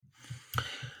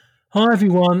Hi,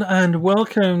 everyone, and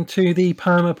welcome to the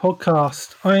Poema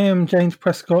podcast. I am James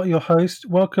Prescott, your host.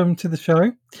 Welcome to the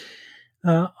show.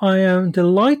 I am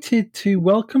delighted to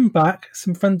welcome back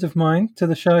some friends of mine to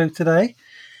the show today.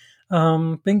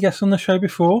 Been guests on the show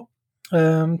before,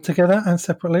 together and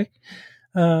separately.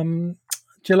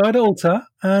 Julida Alter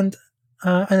and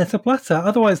Anetta Platter,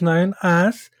 otherwise known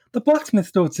as the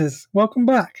Blacksmiths daughters. Welcome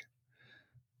back.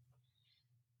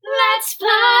 Let's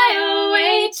fly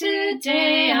away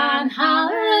today on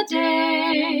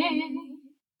holiday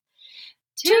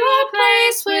to a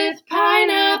place with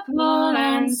pineapple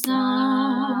and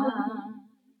sun.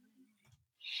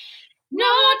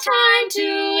 No time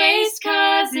to waste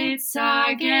 'cause it's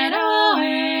our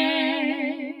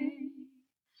getaway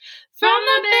from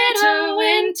the bitter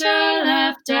winter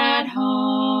left at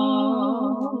home.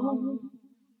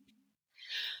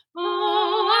 Oh,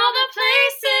 all the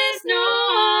places no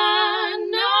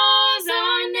one knows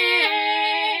our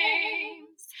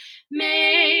names.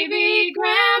 Maybe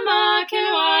Grandma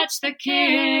can watch the kids.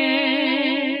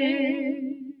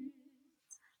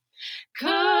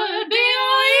 Could be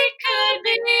a week, could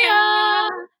be a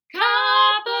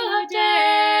couple of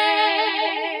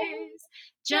days.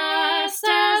 Just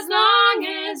as long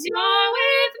as you're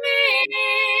with me.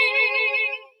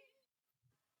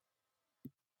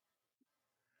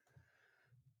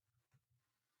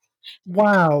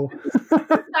 Wow.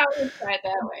 That was tried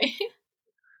that way.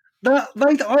 I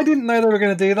didn't know they were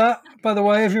going to do that, by the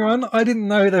way, everyone. I didn't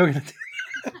know they were going to do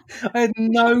that. I had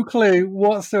no clue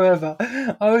whatsoever.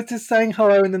 I was just saying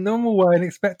hello in the normal way and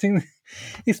expecting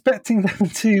them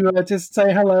to just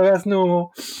say hello as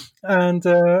normal. And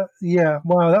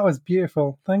wow, that was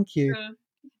beautiful. Thank you.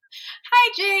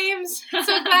 Hi, James.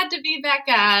 So glad to be back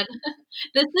on.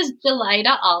 This is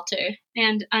Julida Alter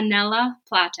and Anella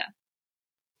Platter.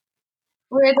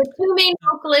 We're the two main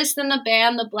vocalists in the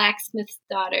band, the Blacksmiths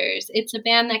daughters. It's a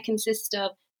band that consists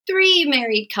of 3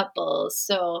 married couples.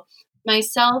 So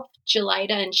myself,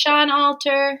 Julida and Sean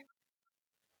Alter,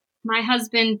 my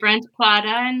husband, Brent Platter,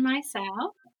 and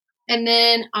myself. And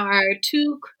then our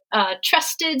 2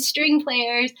 trusted string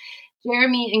players,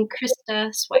 Jeremy and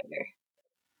Krista Swider.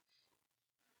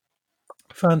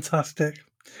 Fantastic.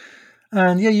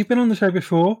 And yeah, you've been on the show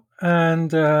before.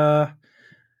 And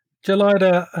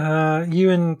Julida,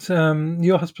 you and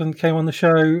your husband came on the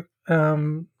show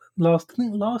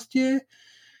last year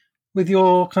with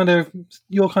your kind of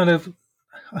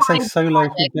I say solo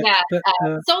project,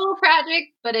 solo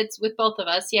project, but it's with both of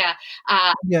us. Yeah.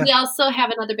 We also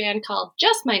have another band called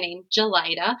Just My Name,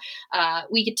 Julida.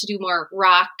 We get to do more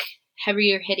rock,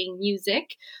 heavier hitting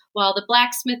music, while the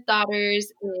Blacksmith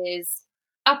Daughters is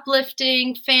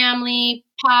uplifting, family,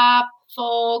 pop,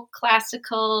 folk,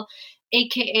 classical,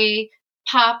 aka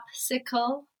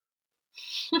popsicle.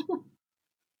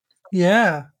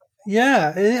 Yeah.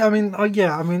 I mean,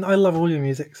 I love all your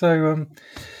music. So,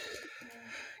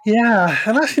 yeah,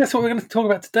 and actually, that's what we're going to talk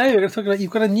about today. We're going to talk about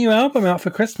you've got a new album out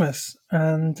for Christmas,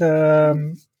 and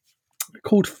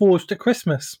called "Forged at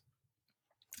Christmas,"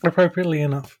 appropriately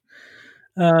enough.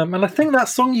 And I think that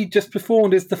song you just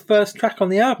performed is the first track on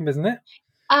the album, isn't it?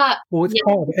 Well, it's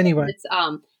part of it anyway.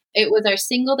 It was our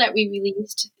single that we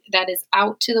released that is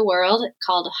out to the world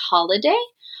called Holiday.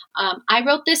 I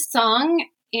wrote this song,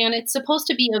 and it's supposed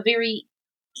to be a very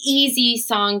easy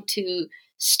song to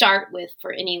start with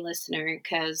for any listener,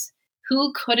 because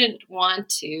who couldn't want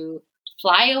to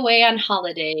fly away on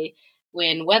holiday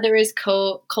when weather is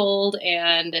cold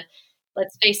and,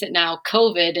 let's face it now,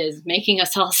 COVID is making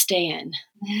us all stay in.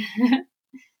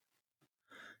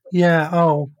 Yeah,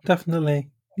 oh,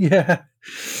 definitely. Yeah.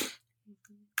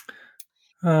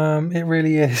 It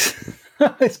really is.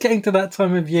 It's getting to that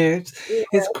time of year.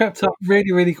 It's crept up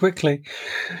really, really quickly.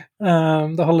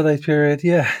 The holiday period.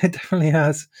 Yeah, it definitely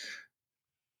has.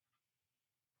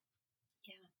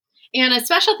 Yeah. And a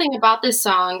special thing about this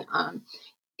song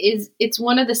is it's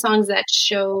one of the songs that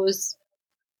shows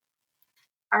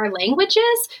our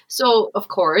languages. So, of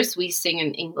course, we sing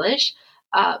in English,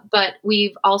 but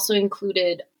we've also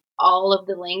included all of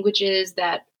the languages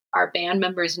that our band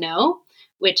members know,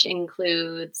 which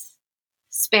includes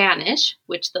Spanish,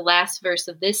 which the last verse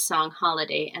of this song,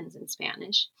 Holiday, ends in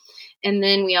Spanish. And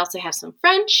then we also have some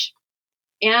French,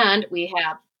 and we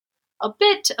have a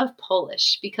bit of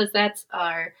Polish, because that's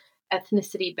our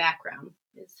ethnicity background,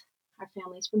 is our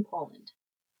family's from Poland.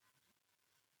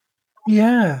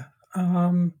 Yeah.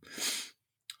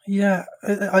 Yeah,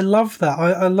 I love that.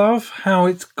 I love how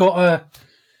it's got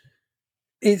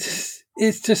it's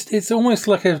almost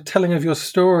like a telling of your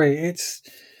story.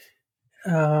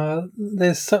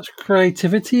 There's such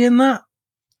creativity in that,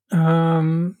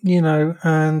 and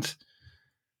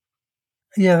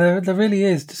Yeah, there really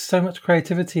is just so much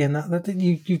creativity in that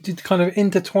you did kind of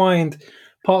intertwined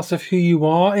parts of who you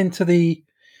are into the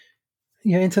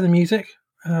into the music,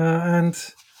 and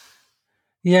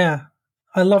yeah,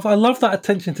 I love that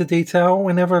attention to detail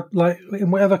whenever like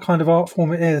in whatever kind of art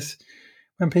form it is,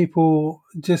 when people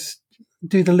just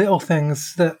do the little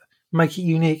things that make it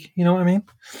unique. You know what I mean?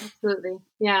 Absolutely.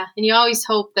 Yeah. And you always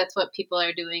hope that's what people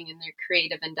are doing in their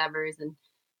creative endeavors and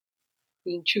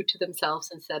being true to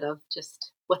themselves instead of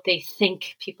just what they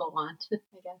think people want, I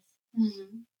guess.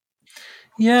 Mm-hmm.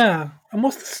 Yeah. And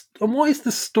what is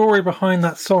the story behind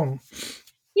that song?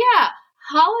 Yeah.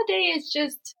 Holiday is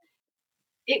just,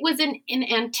 it was in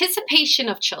anticipation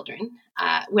of children.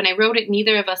 When I wrote it,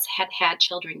 neither of us had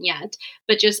children yet,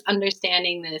 but just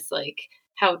understanding this, like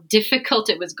how difficult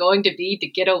it was going to be to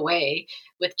get away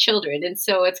with children. And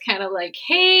so it's kind of like,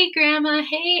 hey, grandma,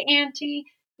 hey, auntie,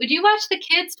 would you watch the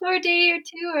kids for a day or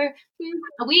two or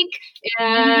a week?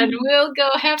 And we'll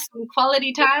go have some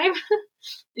quality time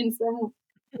in some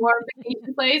warm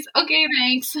vacation place. Okay,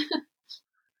 thanks.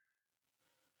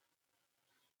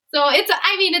 So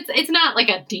it's not like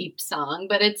a deep song,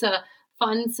 but it's a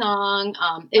fun song.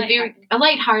 A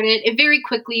lighthearted. It very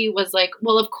quickly was like,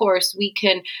 well, of course we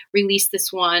can release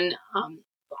this one.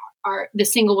 The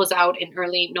single was out in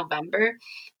early November.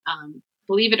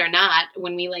 Believe it or not,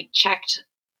 when we like checked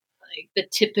like the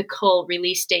typical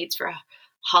release dates for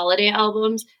holiday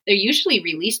albums, they're usually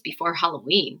released before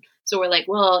Halloween. So we're like,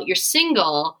 well, your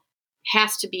single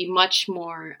has to be much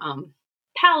more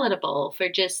palatable for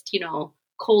just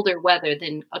colder weather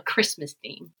than a Christmas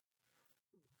theme.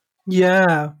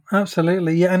 Yeah,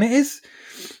 absolutely. Yeah, and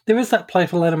there is that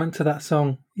playful element to that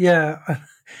song. Yeah,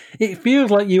 it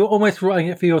feels like you're almost writing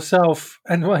it for yourself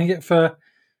and writing it for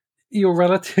your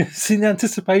relatives in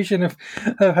anticipation of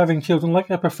having children, like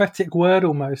a prophetic word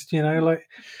almost. Like,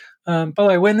 by the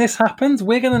way, when this happens,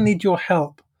 we're going to need your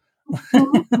help.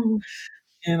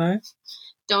 you know.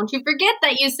 Don't you forget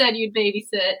that you said you'd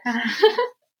babysit.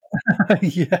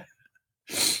 Yeah,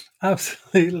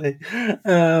 absolutely.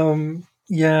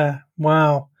 Yeah,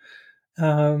 wow.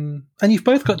 And you've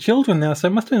both got children now, so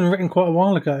it must have been written quite a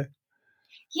while ago.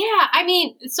 Yeah,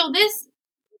 so this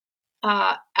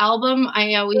album,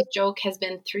 I always joke, has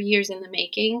been 3 years in the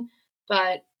making,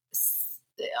 but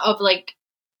of like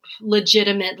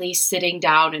legitimately sitting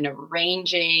down and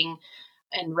arranging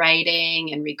and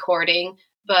writing and recording.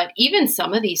 But even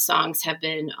some of these songs have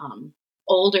been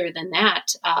older than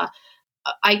that.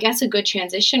 I guess a good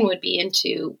transition would be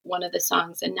into one of the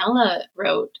songs Anella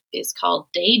wrote is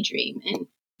called Daydream. And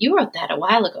you wrote that a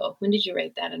while ago. When did you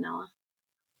write that, Anella?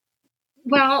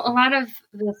 Well, a lot of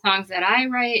the songs that I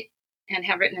write and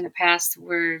have written in the past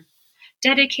were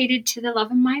dedicated to the love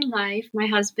of my life, my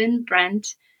husband,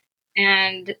 Brent.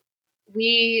 And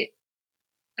a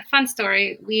fun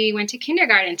story, we went to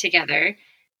kindergarten together.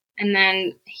 And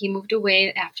then he moved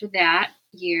away after that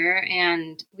year.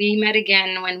 And we met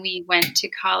again when we went to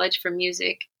college for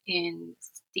music in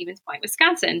Stevens Point,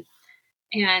 Wisconsin.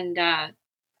 And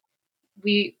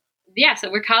so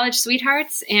we're college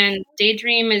sweethearts. And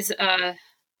Daydream is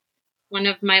one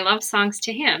of my love songs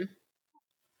to him.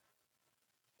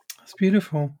 That's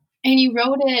beautiful. And you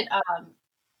wrote it,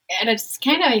 and it's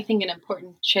kind of, I think, an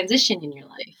important transition in your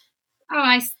life.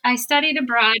 Oh, I studied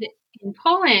abroad in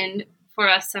Poland for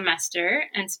a semester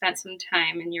and spent some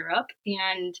time in Europe.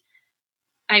 And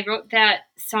I wrote that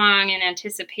song in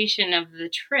anticipation of the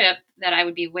trip that I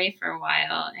would be away for a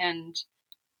while. And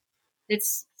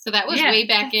so that was way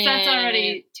back in... That's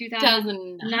already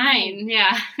 2009.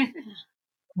 Yeah.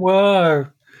 Whoa.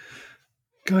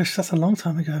 Gosh, that's a long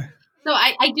time ago. So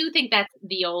I do think that's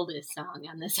the oldest song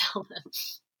on this album.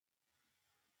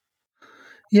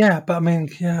 Yeah, but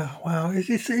yeah, wow.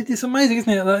 It's amazing,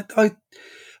 isn't it? I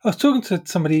was talking to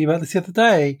somebody about this the other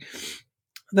day,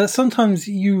 that sometimes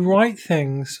you write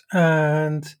things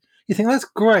and you think that's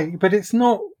great, but it's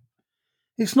not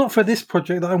for this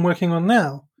project that I'm working on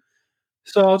now.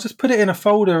 So I'll just put it in a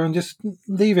folder and just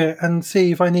leave it and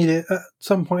see if I need it at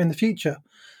some point in the future.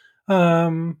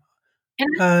 And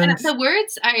the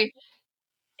words, I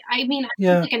think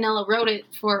Anella wrote it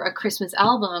for a Christmas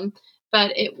album,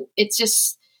 but it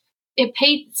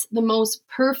paints the most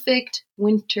perfect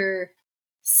winter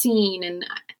scene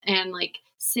and like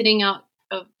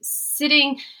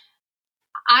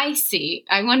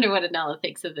I wonder what Anella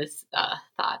thinks of this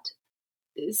thought.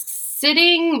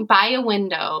 Sitting by a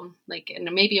window, like, and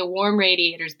maybe a warm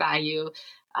radiator's by you,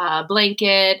 a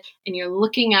blanket, and you're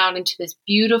looking out into this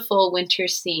beautiful winter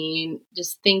scene,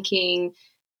 just thinking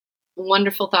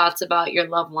wonderful thoughts about your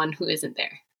loved one who isn't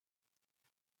there.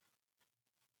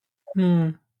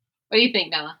 What do you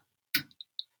think, Nella?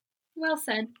 Well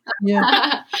said.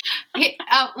 Yeah. Hey,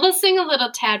 we'll sing a little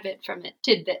tidbit.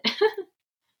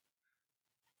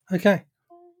 Okay.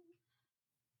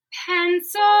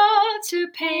 Pencil to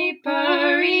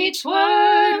paper, each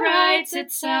word writes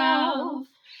itself,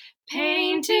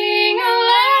 painting a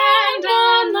land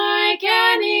unlike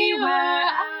anywhere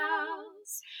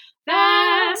else.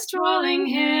 Vast rolling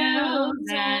hills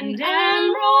and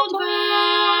emerald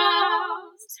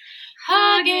clouds,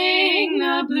 hugging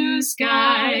the blue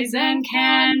skies and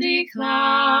candy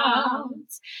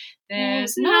clouds.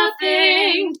 There's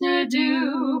nothing to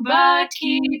do but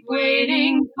keep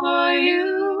waiting for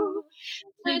you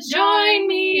to join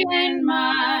me in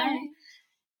my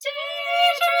daydream,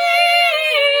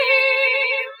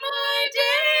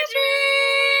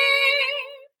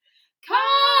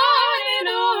 caught in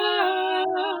a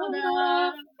world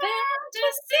of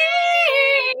fantasy.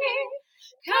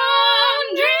 Come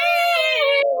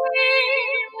dream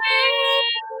with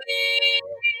me.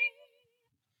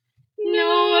 No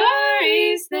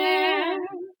worries there.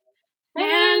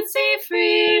 Fancy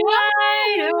free,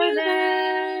 lighter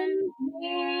than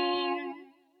air.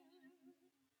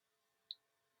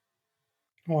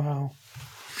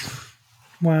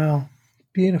 Wow.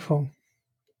 Beautiful.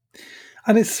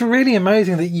 And it's really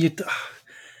amazing that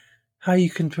how you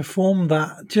can perform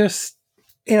that just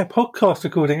in a podcast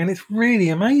recording, and it's really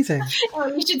amazing. Oh,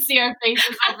 you should see our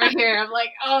faces over here. I'm like,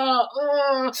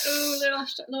 little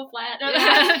flat.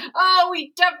 oh,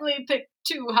 we definitely picked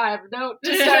too high of a note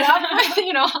to start off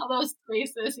with, all those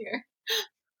faces here.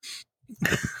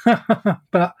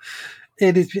 But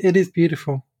it is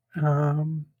beautiful,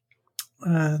 and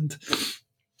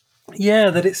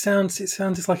yeah, that it sounds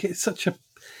like it's such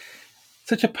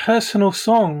a personal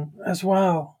song as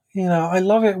well. I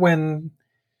love it when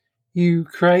you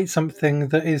create something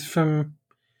that is from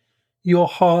your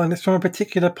heart and it's from a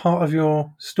particular part of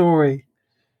your story,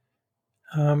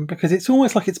 because it's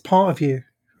almost like it's part of you,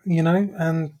 and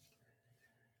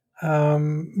I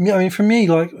mean, for me,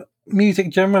 like, music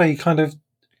generally, kind of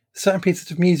certain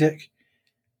pieces of music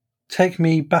take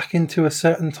me back into a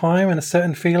certain time and a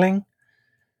certain feeling.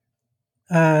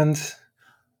 And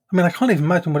I mean, I can't even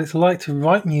imagine what it's like to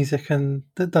write music and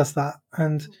that does that,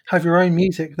 and have your own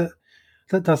music that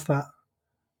does that.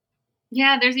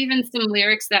 Yeah, there's even some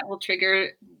lyrics that will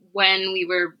trigger when we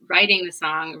were writing the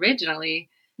song originally,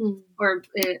 or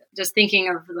just thinking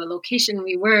of the location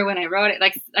we were when I wrote it.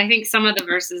 Like, I think some of the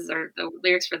verses or the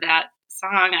lyrics for that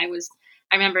song, I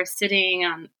remember sitting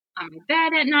on my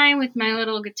bed at night with my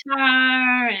little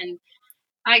guitar, and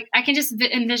I can just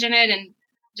envision it, and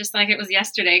just like it was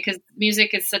yesterday, because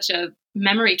music is such a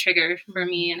memory trigger for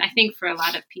me, and I think for a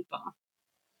lot of people.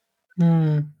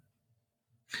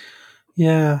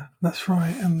 Yeah, that's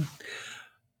right.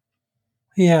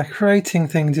 Yeah, creating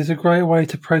things is a great way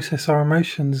to process our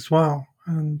emotions as well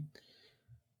and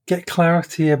get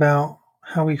clarity about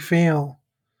how we feel.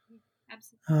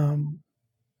 Absolutely.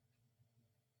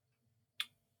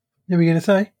 What were you going to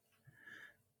say?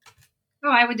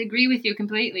 Oh, I would agree with you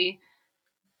completely.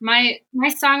 My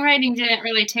songwriting didn't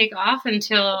really take off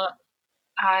until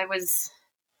I was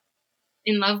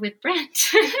in love with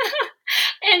Brent.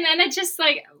 And then it just,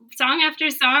 like, song after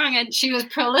song, and she was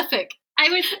prolific.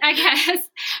 I guess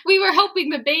we were hoping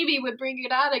the baby would bring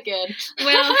it on again.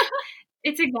 Well,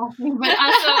 it's exhausting, but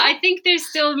also I think there's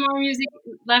still more music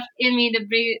left in me to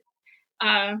be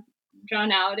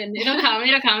drawn out, and it'll come.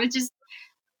 It's just,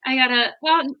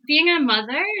 being a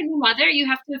new mother, you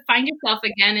have to find yourself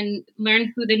again and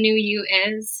learn who the new you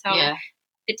is. So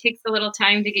it takes a little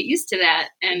time to get used to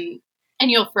that, and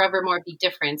you'll forevermore be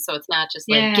different. So it's not just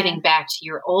like getting back to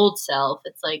your old self.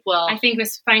 It's like, well, I think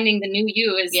with finding the new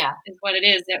you is what it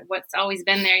is. That what's always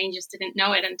been there, you just didn't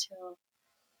know it until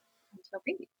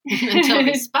baby, until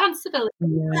responsibility.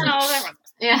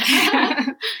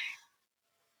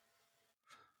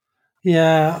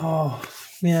 Yeah. Oh,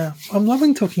 yeah. I'm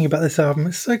loving talking about this album.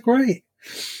 It's so great.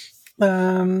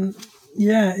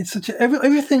 Yeah, it's such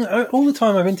everything. All the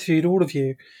time I've interviewed all of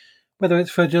you, whether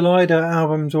it's for Julida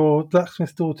albums or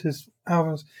Blacksmith Daughters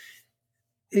albums,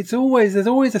 there's always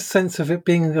a sense of it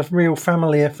being a real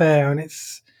family affair, and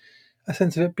it's a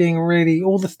sense of it being really,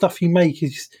 all the stuff you make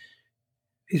is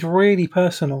really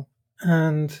personal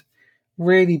and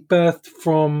really birthed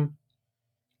from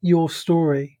your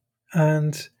story,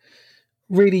 and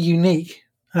really unique,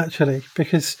 actually,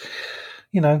 because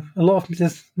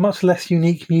there's much less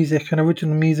unique music and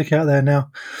original music out there now.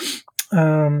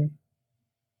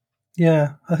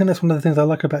 Yeah, I think that's one of the things I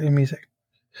like about your music.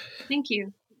 Thank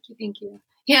you.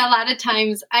 Yeah, a lot of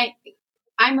times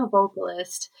I'm a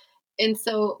vocalist, and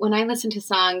so when I listen to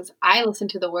songs, I listen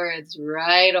to the words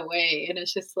right away, and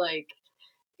it's just like,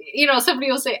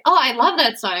 somebody will say, "Oh, I love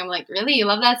that song." I'm like, "Really? You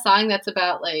love that song? That's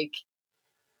about like,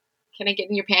 can I get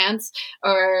in your pants?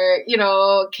 Or,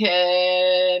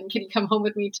 can you come home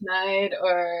with me tonight?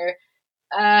 Or,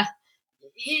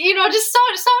 just so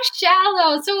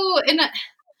shallow. So, and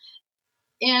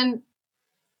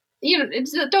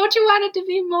don't you want it to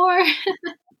be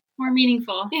more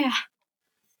meaningful? Yeah.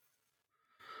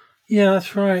 Yeah,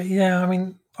 that's right. Yeah, I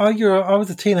mean, I was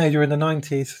a teenager in the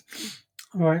 90s,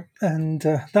 right, and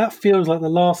that feels like the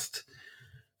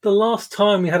last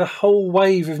time we had a whole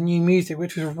wave of new music,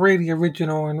 which was really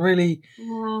original and really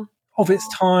of its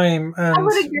time, I and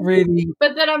would agree. really.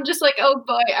 But then I'm just like, oh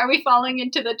boy, are we falling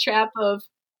into the trap of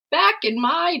back in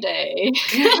my day?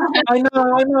 I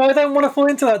know. I don't want to fall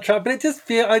into that trap, but it just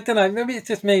feels. I don't know. Maybe it's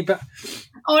just me, but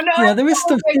oh no, yeah, there is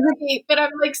stuff. But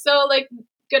I'm like so like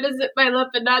gonna zip my lip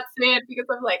and not say it because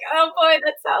I'm like, oh boy,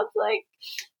 that sounds like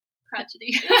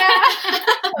crotchety.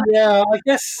 Yeah,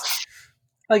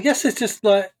 I guess it's just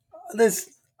like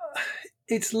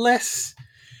it's less.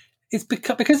 It's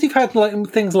because you've had like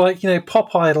things like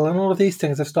Pop Idol and all of these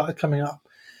things have started coming up.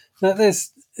 That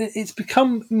it's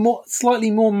become slightly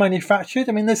more manufactured.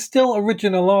 I mean, there's still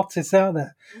original artists out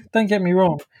there. Don't get me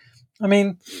wrong. I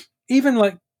mean, even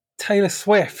like Taylor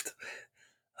Swift,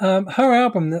 her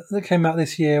album that came out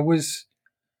this year was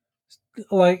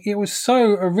like it was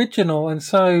so original and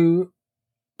so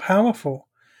powerful.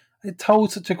 It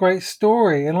told such a great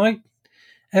story, and I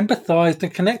empathized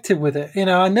and connected with it.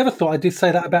 I never thought I'd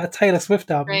say that about a Taylor Swift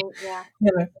album. Right,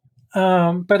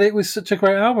 yeah. But it was such a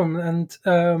great album, and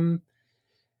the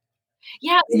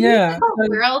musical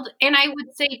world, and I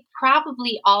would say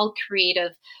probably all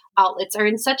creative outlets are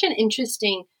in such an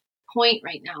interesting point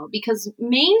right now because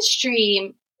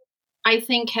mainstream, I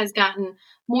think, has gotten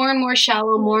more and more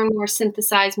shallow, more and more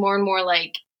synthesized, more and more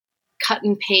like cut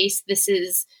and paste. This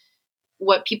is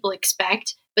what people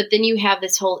expect. But then you have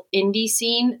this whole indie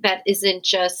scene that isn't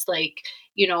just like,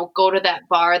 go to that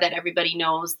bar that everybody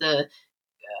knows the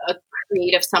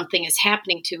creative something is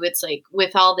happening to. It's like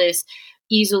with all this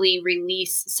easily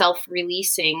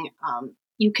self-releasing,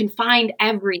 you can find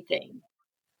everything,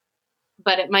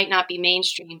 but it might not be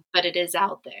mainstream, but it is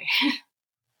out there.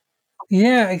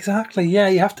 Yeah, exactly. Yeah,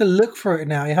 you have to look for it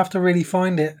now. You have to really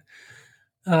find it.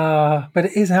 But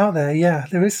it is out there. Yeah,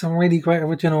 there is some really great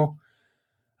original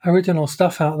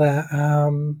stuff out there.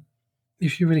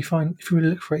 If you really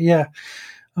look for it, yeah.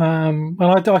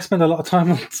 Well, I spend a lot of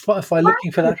time on Spotify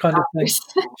looking for that kind of thing.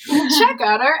 Check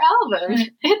out our album;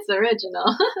 it's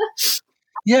original.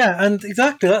 Yeah, and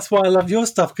exactly that's why I love your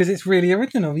stuff because it's really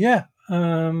original. Yeah,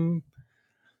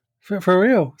 for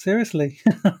real, seriously.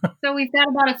 So we've got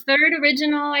about a third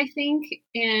original, I think,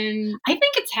 and I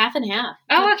think it's half and half.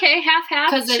 Oh, okay, half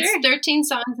because it's 13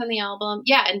 songs on the album.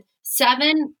 Yeah, and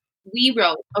 7 we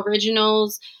wrote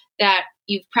originals that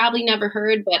you've probably never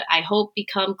heard, but I hope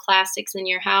become classics in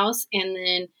your house, and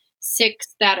then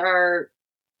 6 that are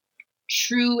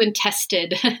true and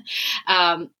tested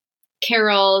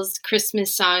carols,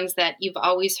 Christmas songs that you've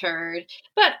always heard.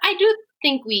 But I do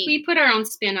think we put our own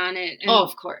spin on it. And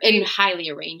of course, and highly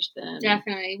arranged them.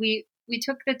 Definitely, we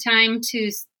took the time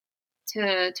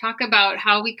to talk about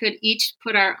how we could each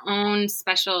put our own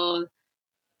special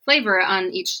flavor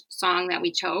on each song that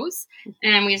we chose,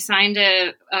 and we assigned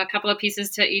a couple of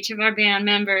pieces to each of our band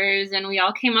members, and we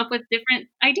all came up with different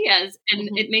ideas, and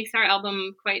it makes our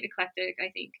album quite eclectic,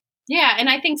 I think. Yeah, and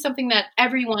I think something that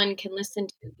everyone can listen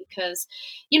to because,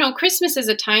 Christmas is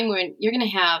a time when you're going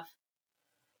to have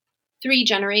 3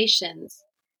 generations,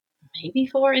 maybe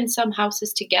 4 in some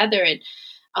houses together, and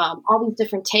all these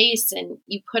different tastes, and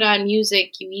you put on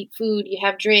music, you eat food, you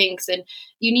have drinks, and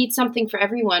you need something for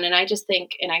everyone. And I just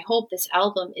think, and I hope this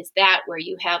album is that, where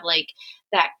you have like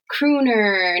that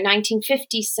crooner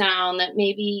 1950s sound that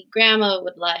maybe grandma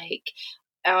would like,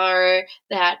 or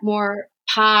that more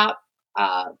pop,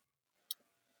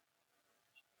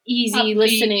 easy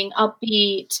listening,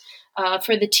 upbeat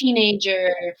for the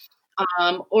teenager,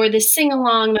 or the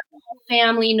sing-along that the whole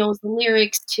family knows the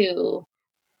lyrics to.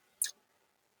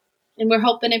 And we're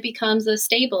hoping it becomes a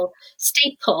staple,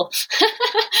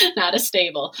 not a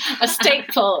stable, a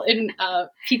staple in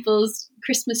people's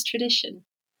Christmas tradition.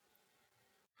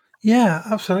 Yeah,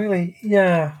 absolutely.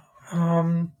 Yeah.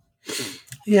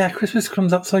 Christmas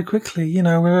comes up so quickly.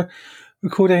 We're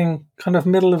recording kind of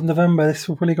middle of November. This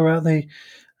will probably go out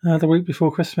the week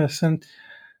before Christmas. And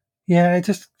yeah, it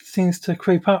just seems to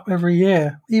creep up every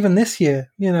year. Even this year,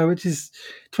 which is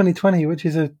 2020, which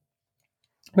is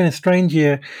been a strange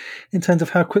year in terms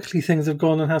of how quickly things have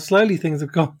gone and how slowly things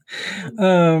have gone.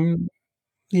 Time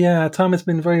has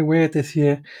been very weird this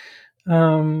year.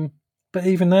 But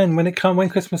even then, when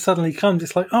Christmas suddenly comes,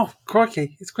 it's like, oh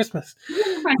crikey, it's Christmas.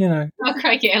 You know. Oh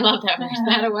crikey, I love that version.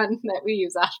 That one that we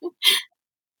use often.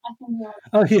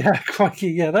 Oh yeah,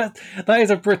 crikey, yeah, that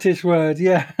is a British word,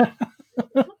 yeah.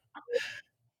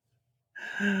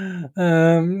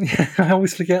 I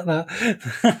always forget that.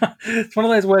 It's one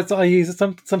of those words that I use.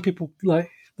 Some people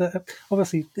like that.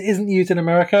 Obviously, it isn't used in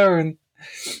America, and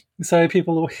so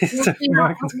people always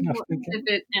Americans can often get. If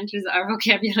it enters our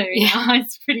vocabulary now,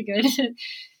 it's pretty good.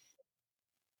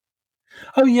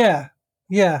 Oh yeah,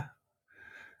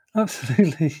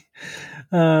 absolutely.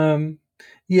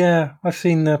 Yeah, I've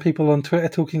seen people on Twitter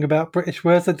talking about British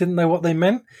words that didn't know what they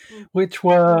meant, which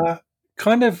were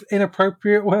kind of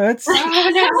inappropriate words.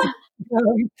 Oh,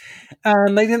 no.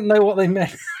 And they didn't know what they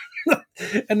meant.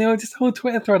 And there was just a whole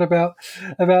Twitter thread about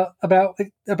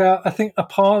I think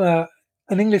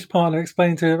an English partner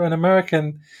explained to an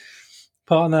American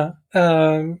partner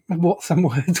what some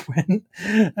words meant,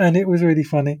 and it was really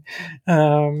funny.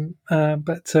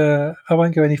 But I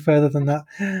won't go any further than that.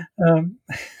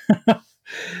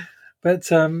 But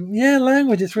yeah,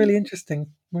 language is really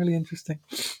interesting. Really interesting.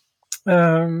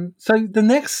 So the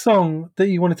next song that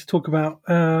you wanted to talk about,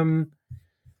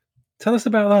 tell us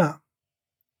about that.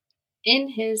 In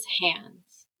His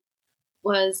Hands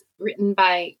was written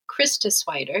by Krista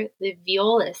Swider, the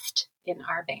violist in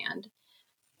our band.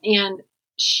 And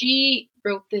she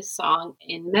wrote this song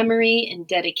in memory and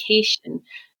dedication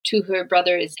to her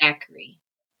brother Zachary.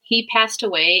 He passed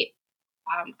away,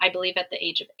 I believe, at the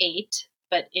age of 8,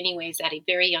 but anyways, at a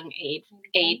very young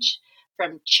age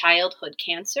from childhood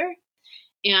cancer.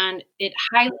 And it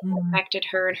highly affected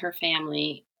her and her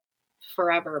family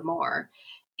forevermore.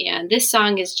 And this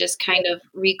song is just kind of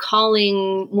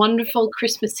recalling wonderful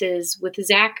Christmases with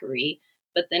Zachary,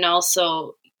 but then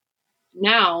also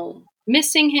now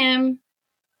missing him,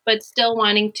 but still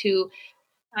wanting to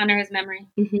honor his memory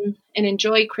and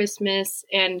enjoy Christmas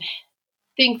and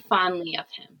think fondly of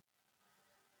him.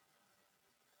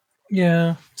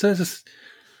 Yeah, so it's just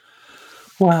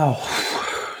wow.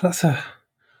 That's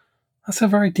a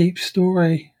very deep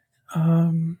story.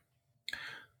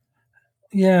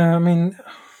 Yeah, I mean,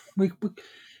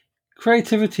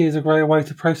 creativity is a great way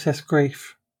to process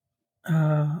grief,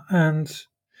 and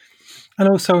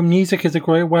also music is a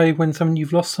great way when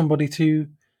you've lost somebody to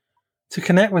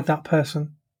connect with that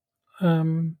person.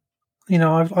 You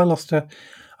know, I lost a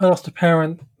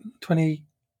parent 20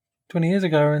 years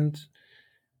ago, and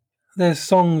there's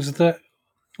songs that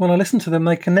when I listen to them,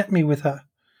 they connect me with her,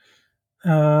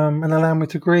 and allow me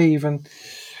to grieve and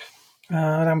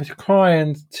allow me to cry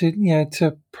and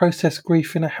to process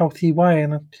grief in a healthy way.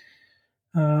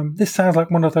 And this sounds like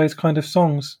one of those kind of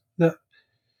songs that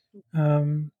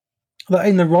in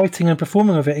the writing and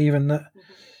performing of it, even that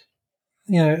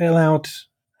it allowed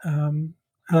them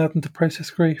to process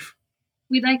grief.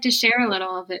 We'd like to share a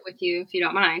little of it with you, if you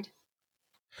don't mind.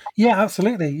 Yeah,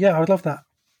 absolutely. Yeah, I would love that.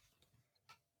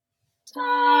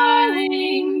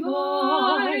 Darling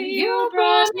boy, you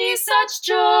brought me such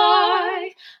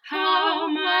joy. How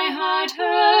my heart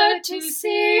hurt to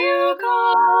see you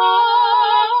go.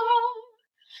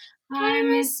 I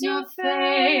miss your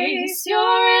face,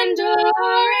 your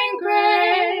enduring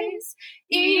grace,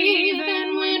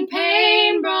 even when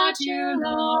pain brought you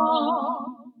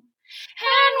low.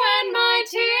 And when my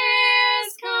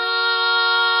tears come,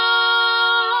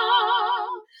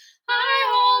 I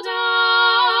hold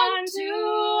on to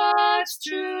what's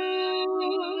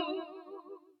true.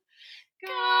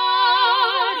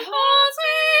 God holds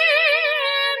me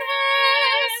in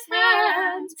His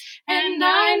hands, and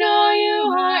I know you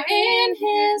are in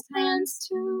His hands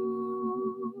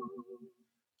too.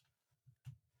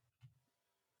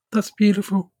 That's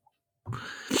beautiful.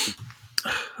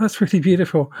 That's really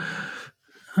beautiful.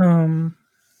 And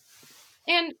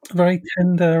very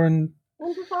tender and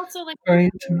just also like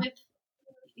very with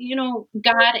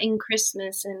God in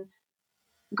Christmas and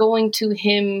going to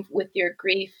Him with your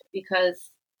grief,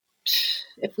 because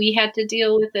if we had to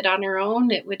deal with it on our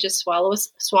own, it would just swallow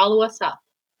us up.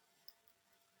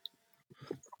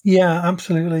 Yeah,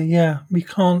 absolutely. Yeah, you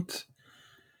can't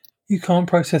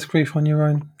process grief on your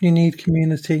own. You need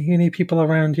community. You need people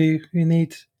around you. You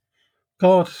need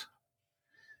God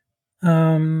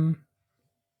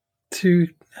to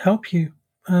help you.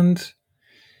 And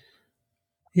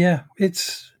yeah,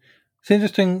 it's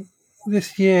interesting.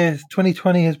 This year,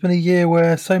 2020, has been a year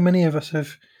where so many of us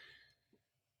have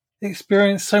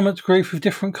experienced so much grief of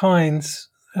different kinds,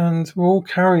 and we're all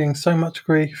carrying so much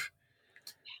grief.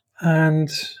 And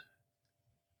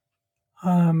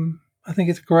I think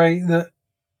it's great that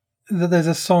there's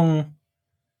a song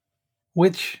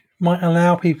which might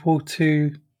allow people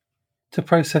to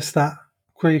process that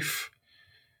grief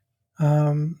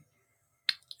in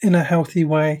a healthy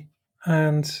way,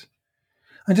 and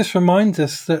just remind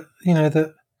us that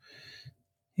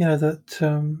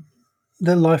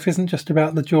that life isn't just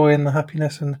about the joy and the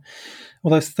happiness, and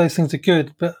all those things are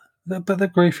good, but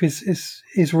that grief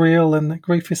is real, and that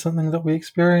grief is something that we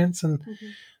experience and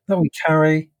that we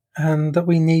carry, and that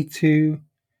we need to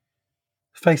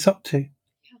face up to.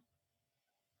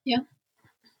 Yeah.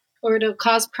 Or to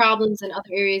cause problems in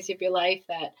other areas of your life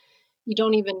that you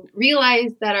don't even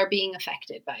realize that are being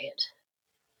affected by it.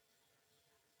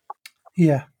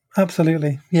 Yeah,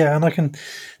 absolutely. Yeah, and I can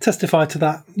testify to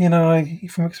that.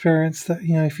 From experience that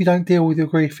if you don't deal with your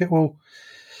grief, it will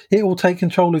take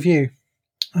control of you,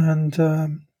 and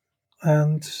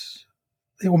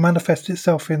it will manifest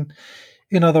itself in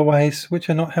other ways which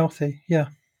are not healthy. Yeah.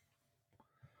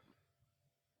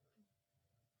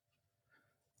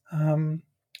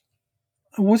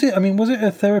 Was it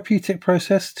a therapeutic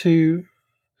process to?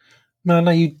 No, I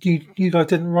know you guys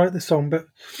didn't write the song, but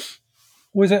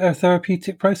was it a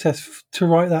therapeutic process to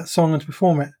write that song and to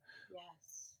perform it?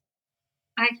 Yes.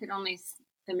 I could only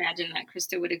imagine that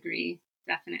Krista would agree,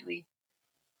 definitely.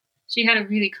 She had a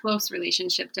really close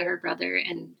relationship to her brother,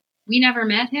 and we never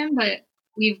met him, but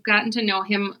we've gotten to know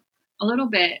him a little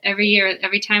bit every year.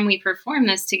 Every time we perform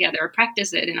this together or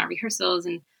practice it in our rehearsals,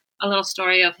 and a little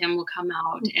story of him will come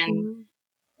out, and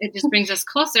it just brings us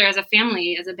closer as a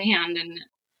family, as a band. And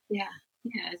yeah,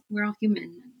 we're all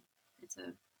human. It's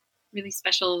a really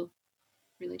special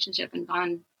relationship and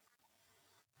bond.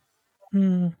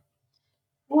 And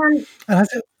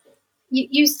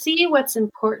you see what's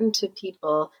important to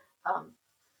people.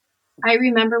 I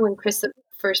remember when Krista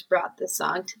first brought this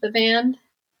song to the band.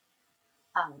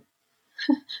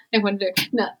 I wonder,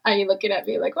 are you looking at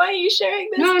me like, why are you sharing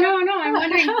this? No, I'm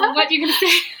wondering what you're going to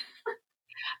say.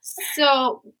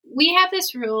 So we have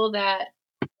this rule that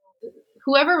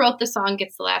whoever wrote the song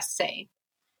gets the last say.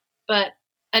 But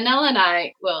Anella and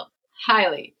I will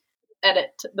highly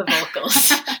edit the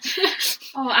vocals.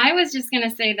 I was just going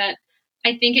to say that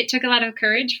I think it took a lot of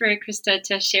courage for Krista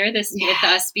to share this with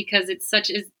us, because it's such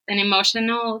an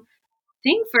emotional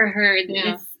thing for her.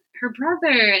 Yeah. It's her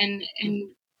brother and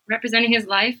representing his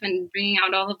life and bringing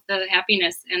out all of the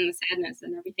happiness and the sadness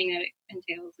and everything that it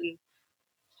entails.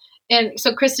 And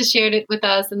so Krista shared it with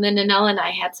us, and then Anella and I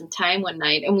had some time one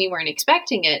night, and we weren't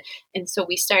expecting it. And so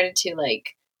we started to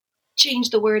change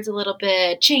the words a little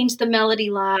bit, change the melody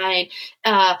line,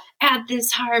 add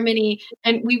this harmony.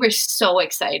 And we were so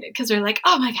excited because we're like,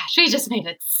 oh my gosh, we just made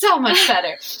it so much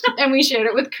better. And we shared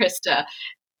it with Krista.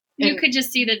 You could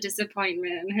just see the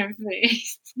disappointment in her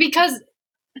face. Because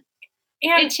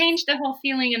it changed the whole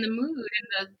feeling and the mood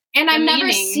and I've never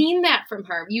seen that from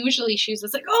her. Usually she's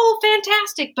just like, oh,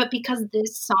 fantastic. But because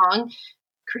this song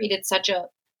created such a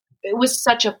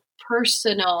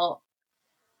personal,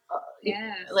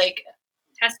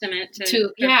 testament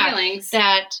to her feelings,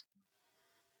 that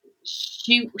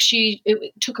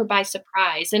it took her by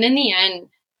surprise. And in the end,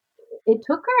 it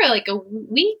took her a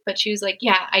week, but she was like,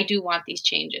 yeah, I do want these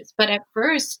changes. But at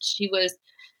first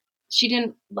she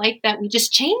didn't like that we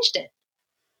just changed it.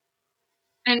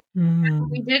 And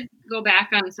we did go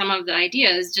back on some of the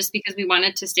ideas just because we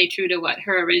wanted to stay true to what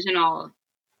her original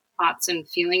thoughts and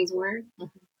feelings were.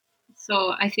 Mm-hmm.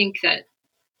 So I think that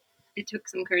it took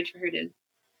some courage for her to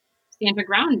stand her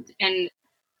ground, and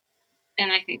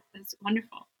I think that's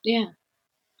wonderful. Yeah.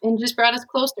 And just brought us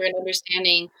closer in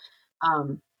understanding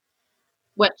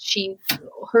what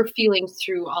her feelings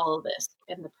through all of this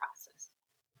in the process.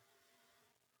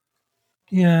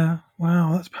 Yeah.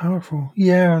 Wow, that's powerful.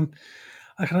 Yeah, and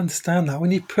I can understand that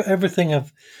when you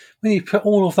put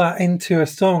all of that into a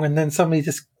song, and then somebody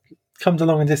just comes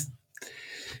along and just,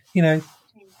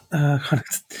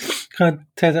 kind of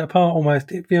tears it apart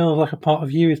almost. It feels like a part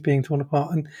of you is being torn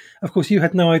apart, and of course you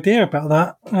had no idea about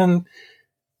that. And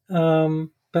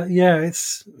but yeah,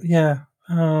 it's I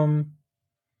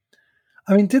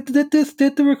mean, did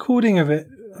the recording of it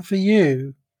for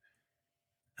you?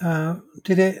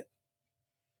 Did it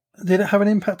have an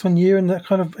impact on you and that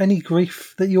kind of any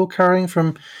grief that you're carrying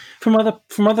from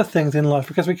other things in life?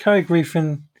 Because we carry grief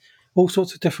in all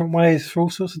sorts of different ways for all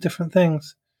sorts of different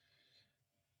things.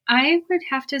 I would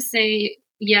have to say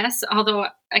yes, although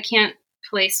I can't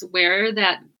place where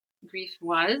that grief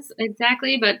was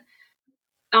exactly, but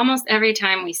almost every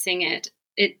time we sing it,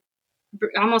 it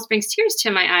almost brings tears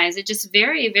to my eyes. It's just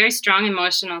very, very strong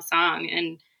emotional song,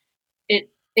 and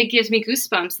it gives me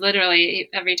goosebumps literally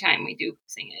every time we do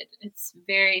sing it. It's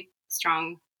very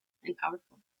strong and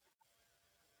powerful.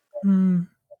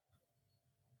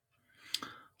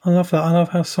 I love that. I love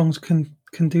how songs can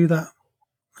do that.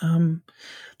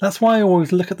 That's why I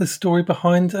always look at the story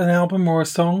behind an album or a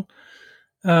song,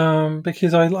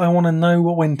 because I want to know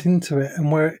what went into it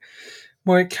and where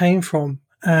it came from.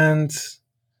 And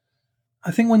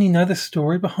I think when you know the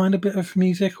story behind a bit of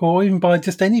music, or even by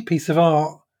just any piece of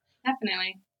art,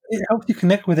 Definitely. it helps you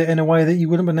connect with it in a way that you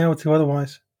wouldn't have been able to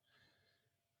otherwise.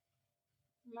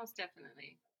 Most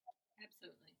definitely.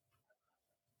 Absolutely.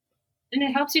 And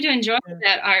it helps you to enjoy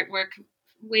that artwork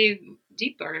way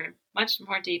deeper, much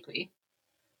more deeply.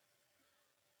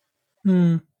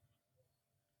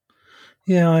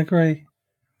 Yeah, I agree.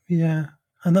 Yeah.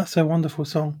 And that's a wonderful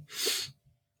song.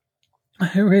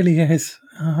 It really is.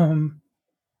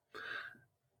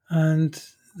 And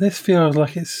this feels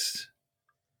like it's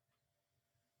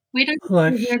We don't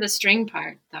like, hear the string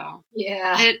part, though.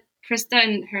 Yeah. Krista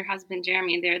and her husband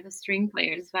Jeremy, they're the string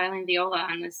players, violin, viola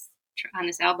on this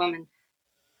album, and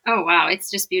oh wow,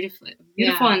 it's just beautiful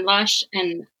and lush,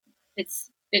 and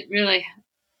it really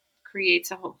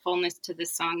creates a whole fullness to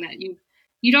this song that you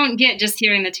don't get just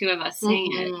hearing the two of us sing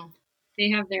it. They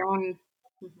have their own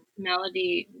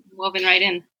melody woven right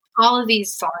in. All of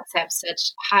these songs have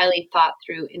such highly thought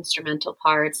through instrumental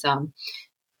parts.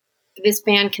 This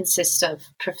band consists of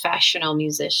professional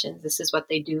musicians. This is what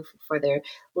they do for their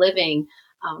living,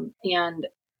 and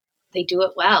they do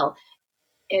it well.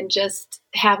 And just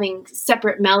having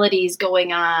separate melodies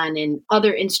going on and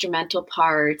other instrumental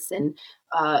parts and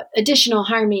additional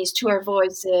harmonies to our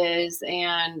voices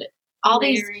and all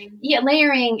layering.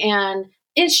 Layering and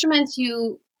instruments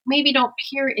you maybe don't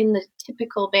hear in the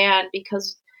typical band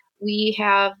because we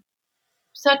have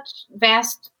such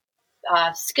vast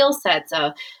skill sets.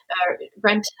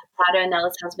 Brent Platter,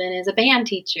 Anella's husband, is a band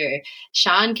teacher.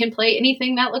 Sean can play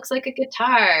anything that looks like a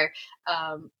guitar,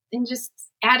 and just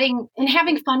adding and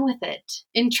having fun with it,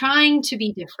 and trying to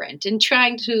be different, and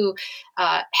trying to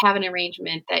have an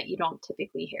arrangement that you don't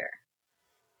typically hear.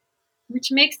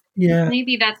 Which makes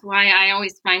maybe that's why I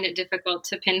always find it difficult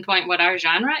to pinpoint what our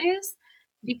genre is,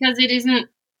 because it's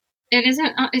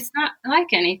not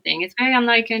like anything. It's very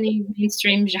unlike any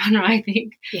mainstream genre, I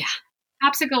think. Yeah.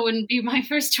 Popsicle wouldn't be my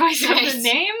first choice of the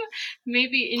name.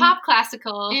 Maybe pop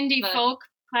classical, indie folk,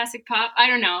 classic pop. I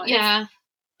don't know. Yeah,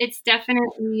 it's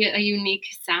definitely a unique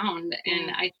sound, and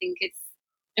I think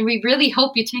and we really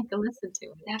hope you take a listen to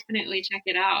it. Definitely check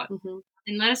it out,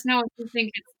 and let us know if you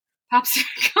think it's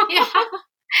popsicle.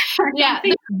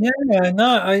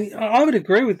 No, I would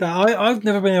agree with that. I've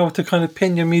never been able to kind of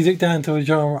pin your music down to a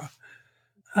genre,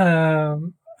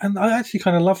 and I actually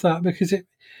kind of love that because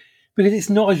it's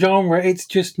not a genre, it's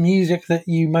just music that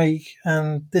you make,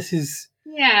 and this is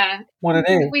what it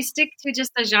is. If we stick to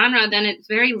just the genre, then it's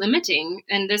very limiting,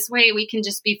 and this way we can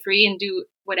just be free and do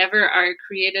whatever our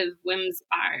creative whims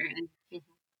are, and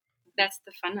that's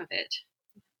the fun of it.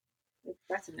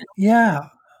 Yeah,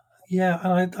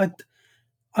 and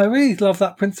I really love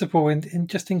that principle in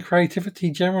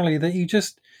creativity generally, that you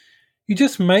just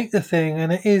make the thing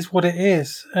and it is what it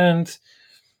is, and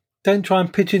don't try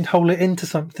and pigeonhole it into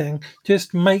something.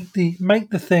 Just make the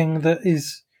thing that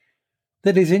is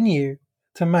in you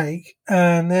to make,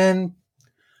 and then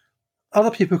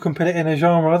other people can put it in a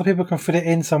genre, other people can fit it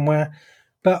in somewhere,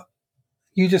 but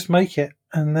you just make it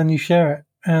and then you share it,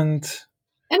 and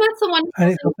that's the one.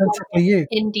 And it's authentically you.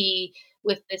 Indie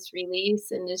with this release,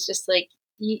 and it's just like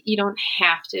you don't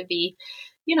have to be,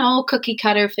 cookie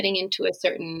cutter fitting into a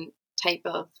certain type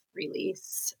of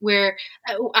release. Where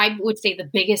I would say the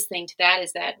biggest thing to that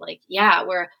is that,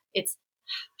 where it's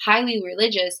highly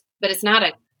religious, but it's not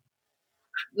a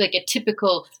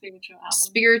typical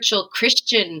spiritual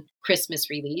Christian Christmas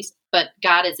release, but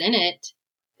God is in it.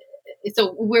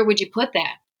 So where would you put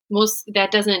that?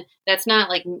 That's not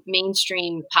like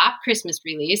mainstream pop Christmas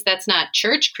release. That's not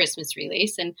church Christmas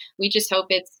release. And we just hope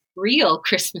it's real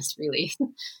Christmas release.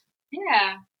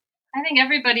 Yeah. I think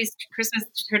everybody's Christmas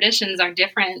traditions are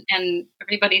different, and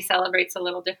everybody celebrates a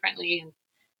little differently. And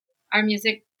our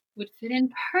music would fit in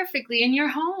perfectly in your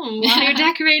home while you're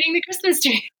decorating the Christmas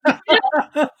tree.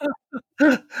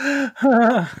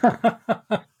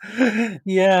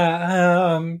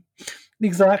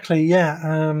 Exactly. Yeah.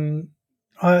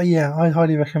 I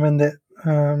highly recommend it.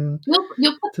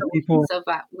 You'll put the links of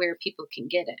where people can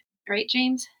get it, right,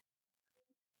 James?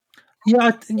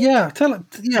 Yeah. Tell it.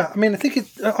 Yeah. I mean, I think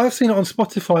I've seen it on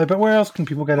Spotify, but where else can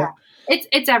people get it?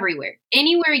 It's everywhere.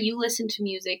 Anywhere you listen to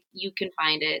music, you can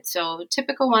find it. So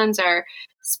typical ones are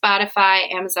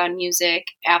Spotify, Amazon Music,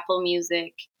 Apple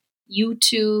Music,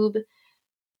 YouTube.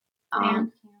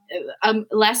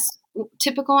 Less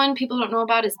typical one people don't know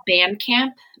about is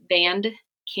Bandcamp.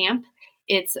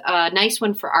 It's a nice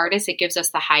one for artists. It gives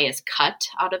us the highest cut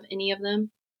out of any of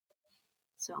them.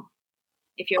 So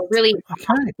if you're really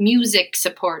Okay. a music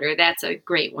supporter, that's a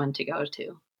great one to go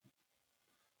to.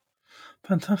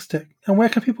 Fantastic. And where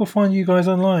can people find you guys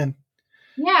online?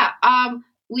 Yeah,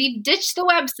 we ditched the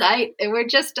website and we're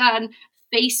just on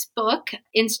Facebook,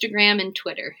 Instagram, and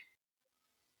Twitter.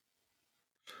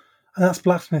 And that's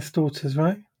Blacksmith's Daughters,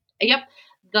 right? Yep,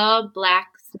 the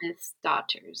Blacksmiths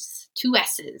Daughters. 2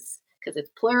 S's, because it's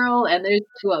plural and there's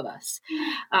 2 of us.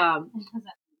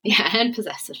 Yeah, and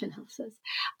possessive analysis.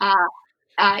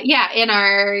 Yeah, and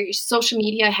our social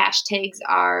media hashtags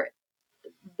are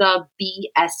the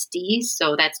BSD,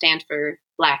 so that stands for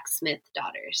Blacksmith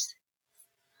Daughters.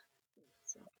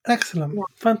 Excellent. Yeah.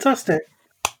 Fantastic.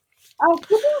 Could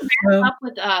we wrap up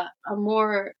with a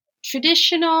more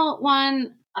traditional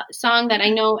one, song that I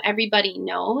know everybody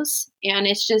knows, and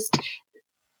it's a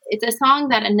song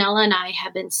that Anella and I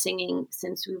have been singing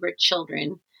since we were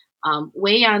children,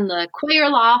 way on the choir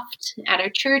loft at our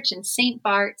church in St.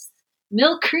 Bart's,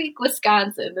 Mill Creek,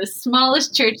 Wisconsin, the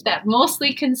smallest church that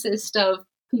mostly consists of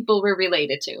people we're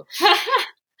related to.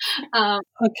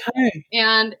 Okay.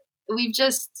 And we've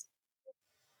just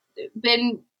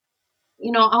been,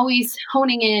 always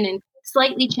honing in and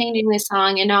slightly changing this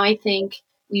song, and now I think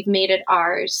we've made it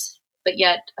ours, but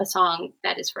yet a song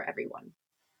that is for everyone.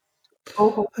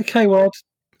 Okay, well,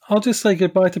 I'll just say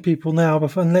goodbye to people now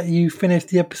and let you finish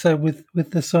the episode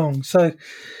with the song. So,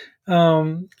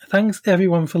 thanks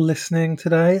everyone for listening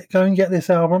today. Go and get this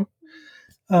album,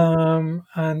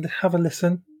 and have a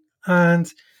listen.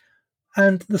 And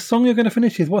the song you're going to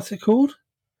finish with, what's it called?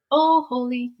 Oh,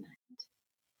 Holy Night.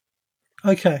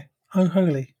 Okay, Oh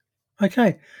Holy.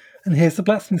 Okay, and here's the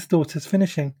Blacksmiths Daughters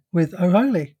finishing with Oh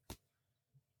Holy.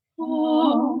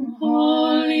 Oh,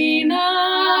 holy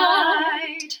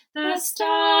night, the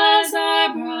stars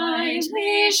are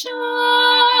brightly shining.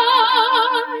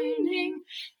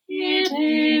 It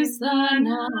is the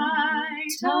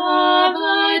night of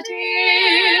the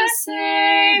dear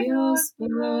Saviour's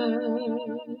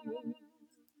birth.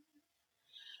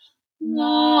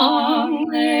 Long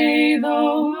lay the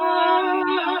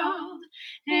world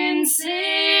in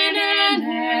sin and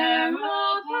error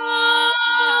pining,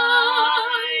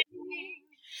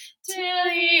 till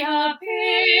He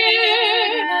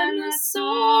appeared and the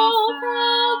soul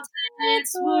felt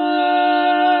its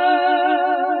worth.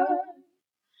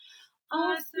 A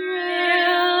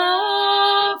thrill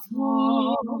of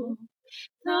hope,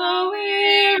 the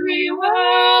weary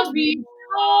world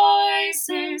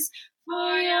rejoices,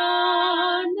 for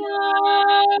yonder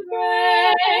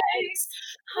breaks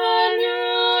a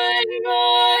new and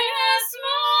glorious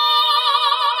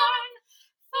morn.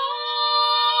 Fall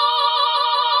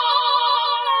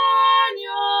on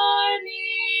your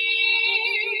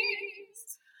knees,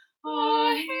 or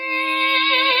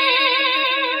hear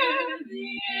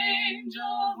the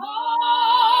angel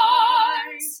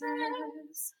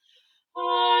voices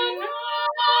on night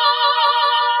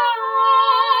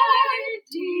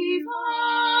divine,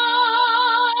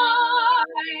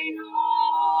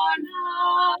 on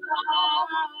night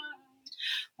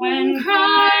when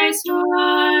Christ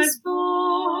was born.